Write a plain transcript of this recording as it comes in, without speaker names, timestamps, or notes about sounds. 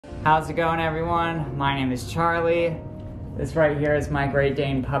How's it going, everyone? My name is Charlie. This right here is my Great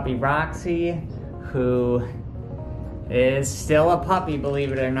Dane puppy, Roxy, who is still a puppy,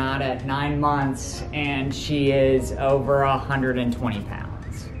 believe it or not, at 9 months, and she is over 120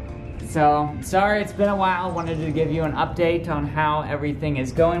 pounds. So, sorry it's been a while. Wanted to give you an update on how everything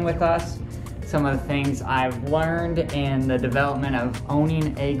is going with us. Some of the things I've learned in the development of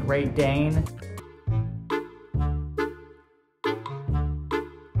owning a Great Dane.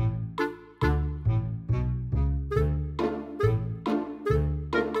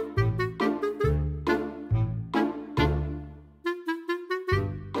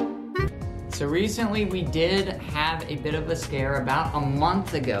 So recently we did have a bit of a scare. About a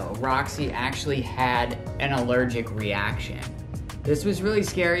month ago, Roxy actually had an allergic reaction. This was really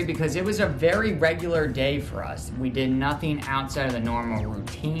scary because it was a very regular day for us. We did nothing outside of the normal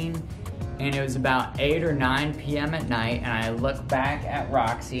routine, and it was about 8 or 9 p.m. at night, and I look back at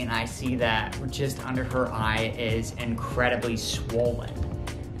Roxy and I see that just under her eye is incredibly swollen.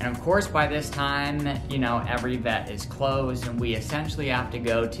 And of course, by this time, you know, every vet is closed and we essentially have to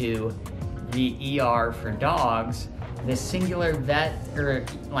go to the ER for dogs. The singular vet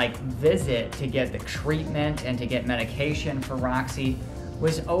visit to get the treatment and to get medication for Roxy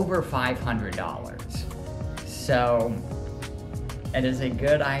was over $500. So it is a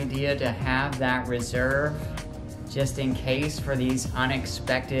good idea to have that reserve just in case for these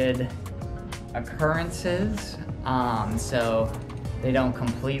unexpected occurrences, so they don't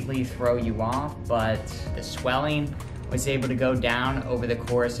completely throw you off. But the swelling was able to go down over the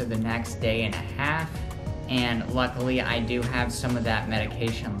course of the next day and a half, and luckily I do have some of that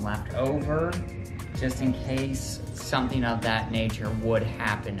medication left over just in case something of that nature would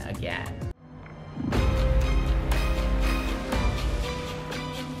happen again.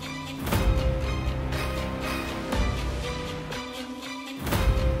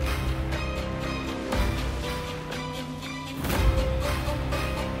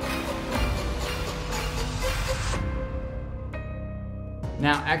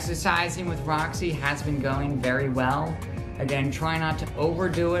 Now, exercising with Roxy has been going very well. Again, try not to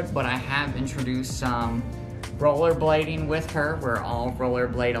overdo it, but I have introduced some rollerblading with her. We're all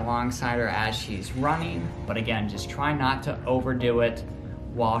rollerblade alongside her as she's running, but again, just try not to overdo it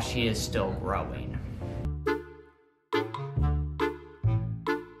while she is still growing.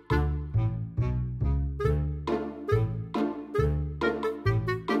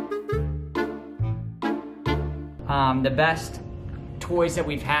 The best toys that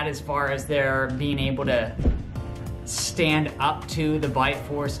we've had as far as their being able to stand up to the bite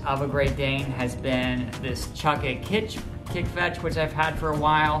force of a Great Dane has been this Chuck It kick fetch, which I've had for a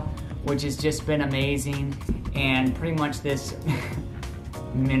while, which has just been amazing, and pretty much this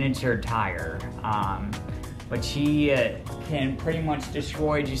miniature tire. But she can pretty much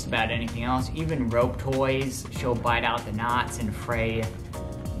destroy just about anything else, even rope toys. She'll bite out the knots and fray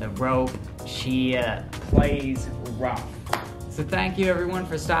the rope. She plays rough. So thank you everyone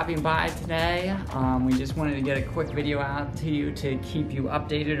for stopping by today. We just wanted to get a quick video out to you to keep you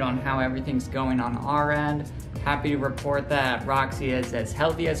updated on how everything's going on our end. Happy to report that Roxy is as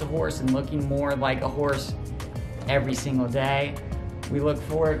healthy as a horse and looking more like a horse every single day. We look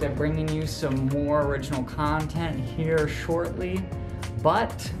forward to bringing you some more original content here shortly.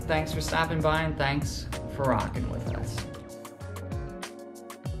 But thanks for stopping by and thanks for rocking with us.